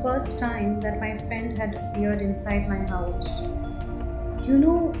was the first time that my friend had appeared inside my house. "You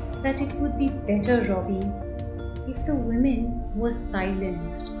know that it would be better, Robbie, if the women were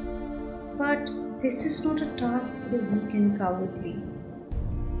silenced. But this is not a task for the weak and cowardly."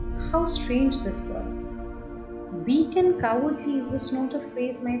 How strange this was. Weak and cowardly was not a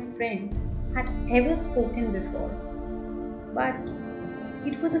phrase my friend had ever spoken before, but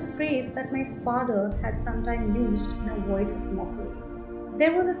it was a phrase that my father had sometimes used in a voice of mockery.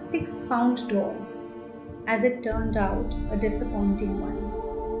 There was a sixth found doll, as it turned out a disappointing one,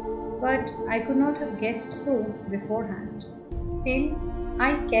 but I could not have guessed so beforehand. Still,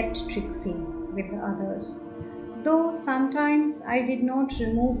 I kept Trixie with the others, though sometimes I did not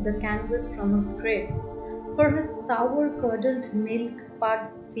remove the canvas from her crib, for her sour curdled milk pud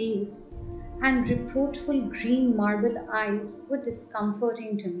face and reproachful green marble eyes were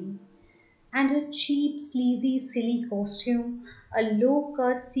discomforting to me, and her cheap, sleazy, silly costume, a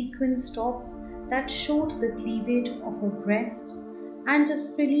low-cut sequins top that showed the cleavage of her breasts, and a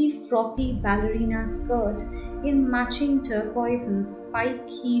frilly, frothy ballerina skirt in matching turquoise and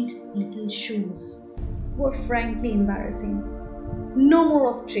spike-heeled little shoes, were frankly embarrassing. No more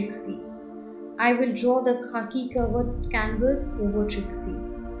of Trixie. I will draw the khaki-covered canvas over Trixie.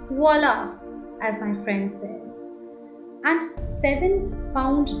 Voila, as my friend says. And seventh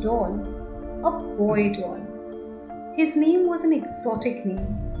found doll, a boy doll. His name was an exotic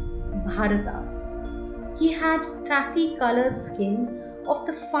name, Bharata. He had taffy-colored skin, of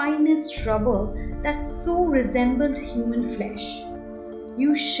the finest rubber that so resembled human flesh.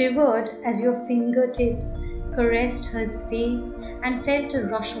 You shivered as your fingertips caressed his face and felt a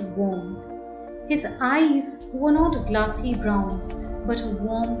rush of warmth. His eyes were not glassy brown, but a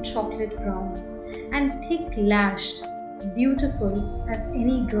warm chocolate brown, and thick-lashed, beautiful as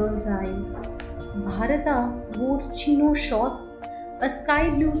any girl's eyes. Bharata wore chino shorts, a sky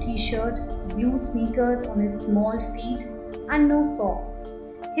blue t-shirt, blue sneakers on his small feet, and no socks.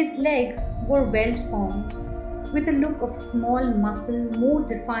 His legs were well-formed, with a look of small muscle more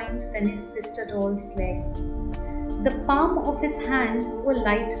defined than his sister doll's legs. The palm of his hand were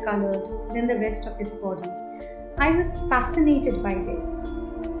light-colored than the rest of his body. I was fascinated by this.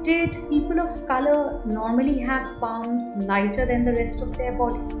 Did people of color normally have palms lighter than the rest of their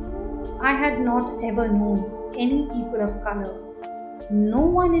body? I had not ever known any people of color. No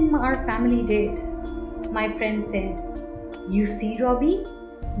one in our family did. My friend said, "You see, Robbie,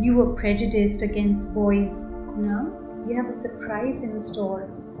 you were prejudiced against boys. Now you have a surprise in store."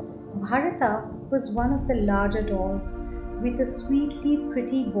 Bharata was one of the larger dolls with a sweetly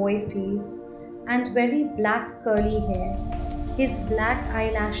pretty boy face and very black curly hair. His black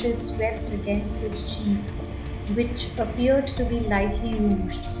eyelashes swept against his cheeks, which appeared to be lightly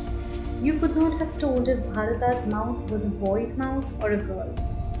rouged. You could not have told if Bharata's mouth was a boy's mouth or a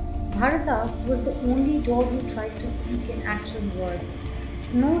girl's. Bharata was the only doll who tried to speak in actual words,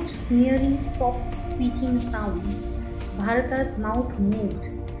 not merely soft speaking sounds. Bharata's mouth moved,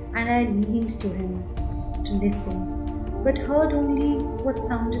 and I leaned to him to listen, but heard only what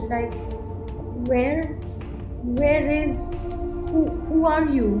sounded like, Where is, who are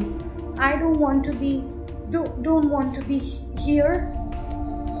you? I don't want to be here."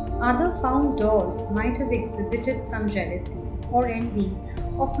 Other found dolls might have exhibited some jealousy or envy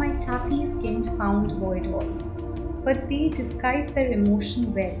of my taffy-skinned found boy doll, but they disguised their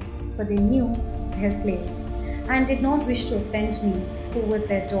emotion well, for they knew their place and did not wish to offend me, who was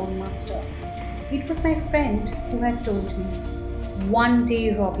their doll master. It was my friend who had told me, "One day,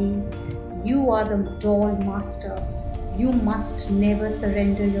 Robbie, you are the doll master. You must never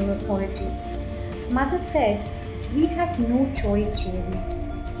surrender your authority." Mother said, "We have no choice really.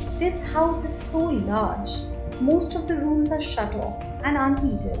 This house is so large. Most of the rooms are shut off and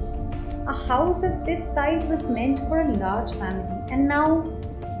unheated. A house of this size was meant for a large family, and now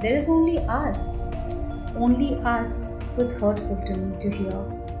there is only us." "Only us" was hurtful to me to hear,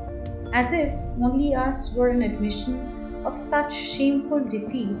 as if only us were an admission of such shameful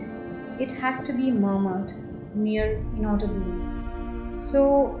defeat. It had to be murmured, near inaudibly. "So,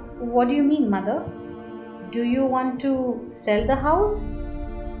 what do you mean, Mother? Do you want to sell the house?"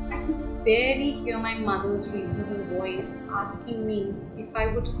 I could barely hear my mother's reasonable voice asking me if I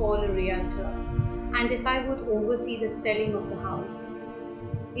would call a realtor and if I would oversee the selling of the house.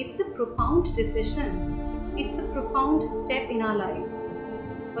 It's a profound decision. It's a profound step in our lives.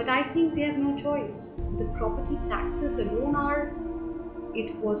 But I think we have no choice. The property taxes alone are...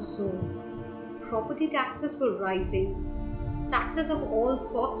 It was so. Property taxes were rising. Taxes of all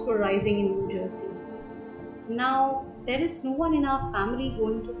sorts were rising in New Jersey. Now, there is no one in our family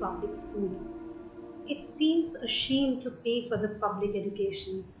going to public school. It seems a shame to pay for the public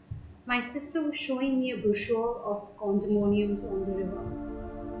education. My sister was showing me a brochure of condominiums on the river.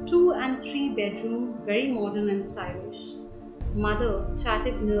 2 and 3 bedroom, very modern and stylish. Mother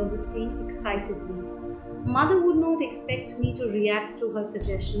chatted nervously, excitedly. Mother would not expect me to react to her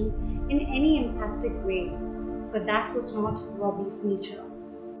suggestion in any emphatic way, but that was not Robbie's nature.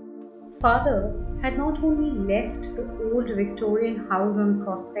 Father had not only left the old Victorian house on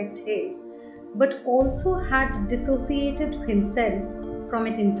Prospect Hill, but also had dissociated himself from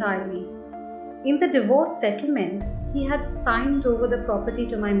it entirely. In the divorce settlement, he had signed over the property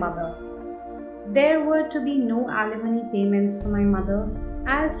to my mother. There were to be no alimony payments for my mother,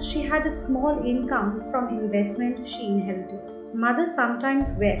 as she had a small income from investment she inherited. Mother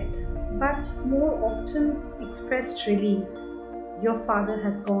sometimes wept, but more often expressed relief. Your father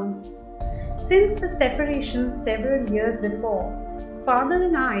has gone. Since the separation several years before, Father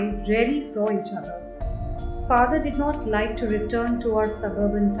and I rarely saw each other. Father did not like to return to our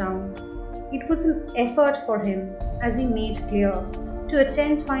suburban town. It was an effort for him, as he made clear, to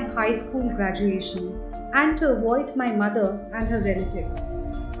attend my high school graduation and to avoid my mother and her relatives.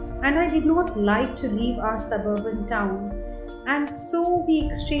 And I did not like to leave our suburban town, and so we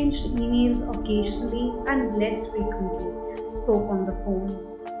exchanged emails occasionally and less frequently spoke on the phone.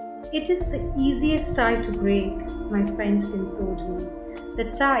 "It is the easiest tie to break," my friend consoled me, the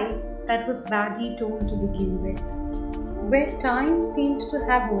tie that was badly torn to begin with. Where time seemed to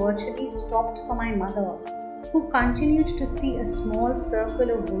have virtually stopped for my mother, who continued to see a small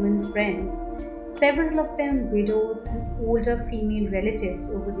circle of women friends, several of them widows and older female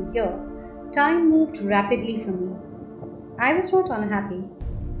relatives over the year, time moved rapidly for me. I was not unhappy,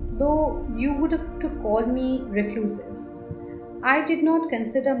 though you would have to call me reclusive. I did not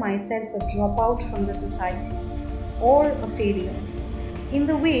consider myself a dropout from the society or a failure in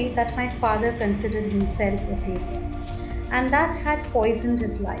the way that my father considered himself a failure, and that had poisoned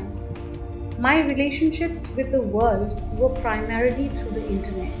his life. My relationships with the world were primarily through the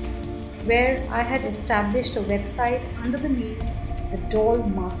internet, where I had established a website under the name The Doll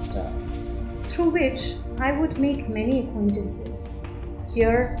Master, through which I would make many acquaintances.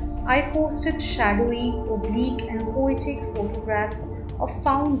 Here, I posted shadowy, oblique, and poetic photographs of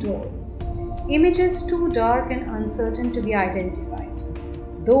found dolls, images too dark and uncertain to be identified,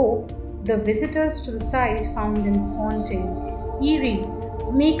 though the visitors to the site found them haunting, eerie,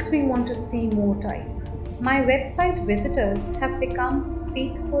 makes me want to see more type. My website visitors have become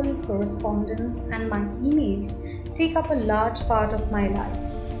faithful correspondents, and my emails take up a large part of my life,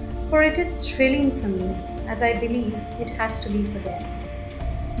 for it is thrilling for me, as I believe it has to be for them.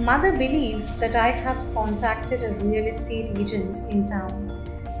 Mother believes that I have contacted a real estate agent in town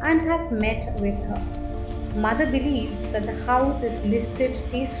and have met with her. Mother believes that the house is listed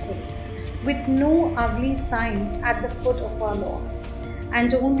tastefully, with no ugly sign at the foot of our lawn,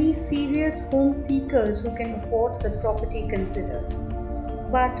 and only serious home seekers who can afford the property considered.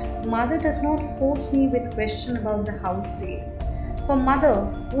 But Mother does not force me with question about the house sale, for Mother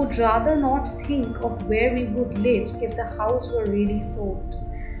would rather not think of where we would live if the house were really sold,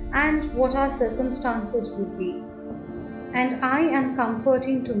 and what our circumstances would be. And I am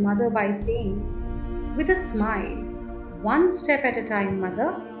comforting to Mother by saying, with a smile, one step at a time,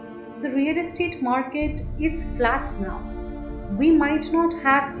 Mother. The real estate market is flat now. We might not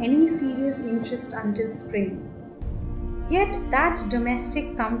have any serious interest until spring. Yet that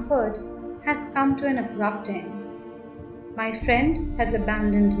domestic comfort has come to an abrupt end. My friend has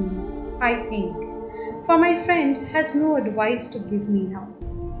abandoned me, I think, for my friend has no advice to give me now.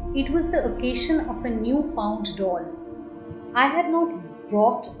 It was the occasion of a new-found doll. I had not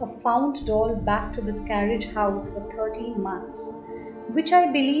brought a found doll back to the carriage house for 13 months, which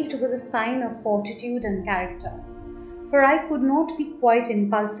I believed was a sign of fortitude and character, for I could not be quite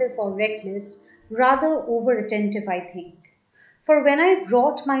impulsive or reckless, rather over-attentive, I think. For when I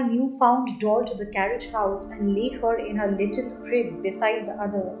brought my new-found doll to the carriage house and laid her in her little crib beside the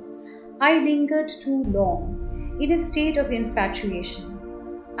others, I lingered too long, in a state of infatuation.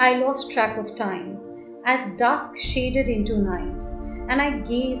 I lost track of time, as dusk shaded into night, and I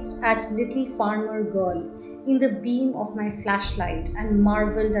gazed at little farmer girl in the beam of my flashlight and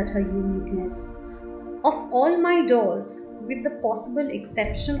marveled at her uniqueness. Of all my dolls, with the possible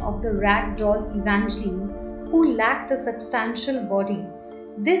exception of the rag doll Evangeline, who lacked a substantial body,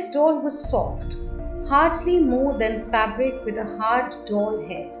 this doll was soft, hardly more than fabric with a hard doll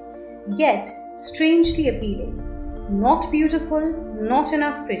head, yet strangely appealing. Not beautiful, not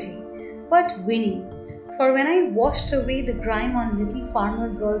enough pretty, but winning, for when I washed away the grime on little farmer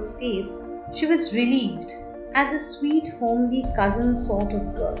girl's face, she was relieved as a sweet, homely cousin sort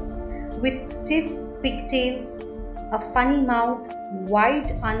of girl, with stiff pigtails, a funny mouth,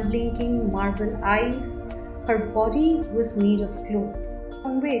 wide, unblinking marble eyes. Her body was made of cloth,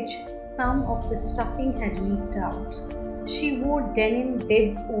 from which some of the stuffing had leaked out. She wore denim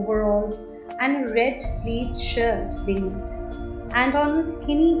bib overalls and a red pleat shirt beneath, and on her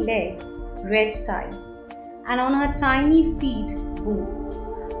skinny legs, red tights, and on her tiny feet, boots.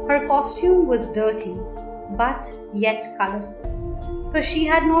 Her costume was dirty, but yet colourful, for she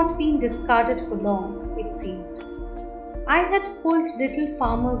had not been discarded for long, it seemed. I had pulled little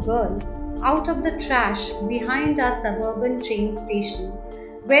farmer girl out of the trash behind our suburban train station,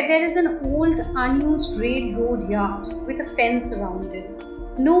 where there is an old unused railroad yard with a fence around it.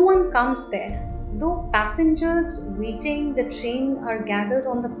 No one comes there, though passengers waiting the train are gathered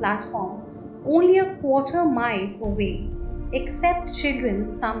on the platform only a quarter mile away, except children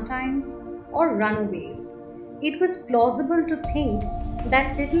sometimes or runaways. It was plausible to think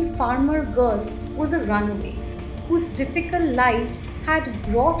that little farmer girl was a runaway, whose difficult life had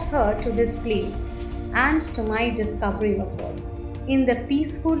brought her to this place and to my discovery of her, in the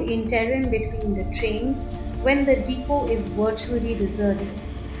peaceful interim between the trains when the depot is virtually deserted.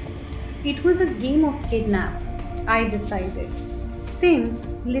 It was a game of kidnap, I decided.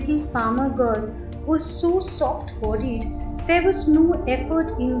 Since little farmer girl was so soft-bodied, there was no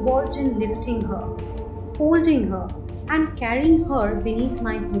effort involved in lifting her, holding her, and carrying her beneath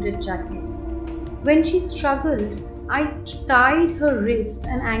my hooded jacket. When she struggled, I tied her wrist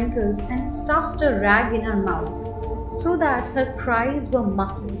and ankles and stuffed a rag in her mouth so that her cries were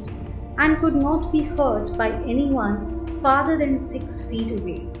muffled and could not be heard by anyone farther than 6 feet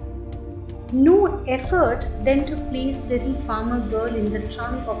away. No effort then to place little farmer girl in the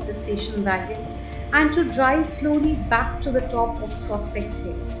trunk of the station wagon and to drive slowly back to the top of Prospect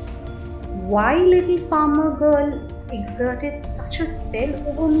Hill. Why little farmer girl exerted such a spell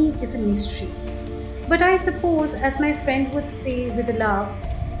over me is a mystery. But I suppose, as my friend would say with a laugh,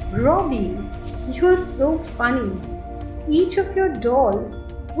 "Robbie, you are so funny. Each of your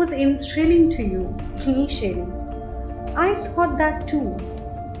dolls was thrilling to you initially." I thought that too.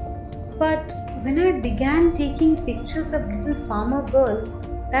 But when I began taking pictures of little farmer girl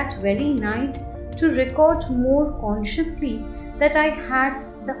that very night to record more consciously that I had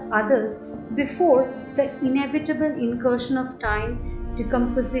the others before the inevitable incursion of time,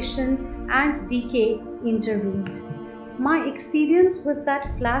 decomposition and decay intervened, my experience was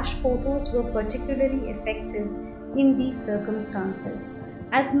that flash photos were particularly effective in these circumstances,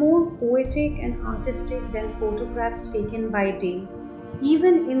 as more poetic and artistic than photographs taken by day,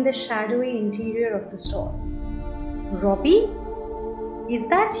 even in the shadowy interior of the store. "Robbie? Is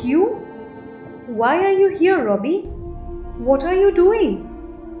that you? Why are you here, Robbie? What are you doing?"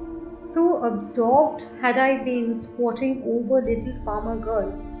 So absorbed had I been squatting over little farmer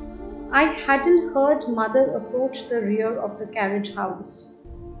girl, I hadn't heard mother approach the rear of the carriage house.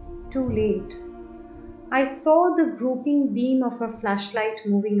 Too late. I saw the groping beam of her flashlight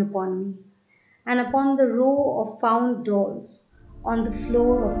moving upon me, and upon the row of found dolls on the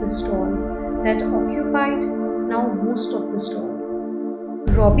floor of the stall that occupied now most of the stall.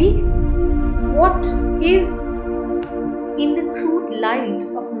 "Robbie, what is..." In the crude light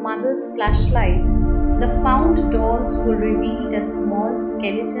of mother's flashlight, the found dolls were revealed as small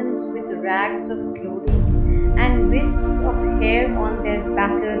skeletons with rags of clothing and wisps of hair on their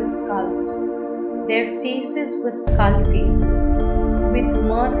battered skulls. Their faces were skull faces, with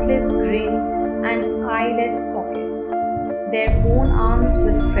mirthless grin and eyeless sockets. Their bone arms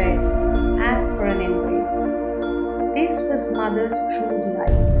were spread, as for an embrace. This was mother's crude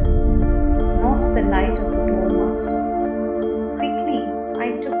light, not the light of the doll master. Quickly, I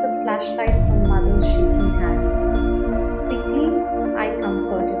took the flashlight from mother's shaking hand. Quickly, I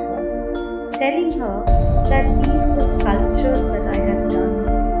comforted her, telling her that these were sculptures that I had done,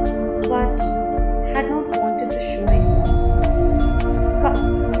 but had not wanted to show anyone.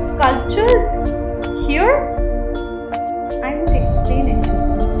 Sculptures? Here? I would explain it to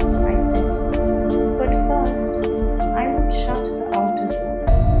her, I said, but first, I would shut the outer door.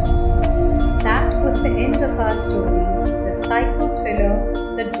 That was the end of our story, the psycho thriller,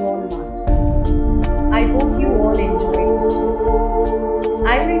 The Doll Master. I hope you all enjoyed the story.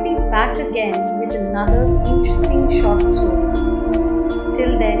 I will be back again with another interesting short story.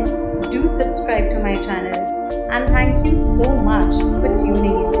 Till then, do subscribe to my channel and thank you so much for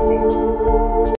tuning in today.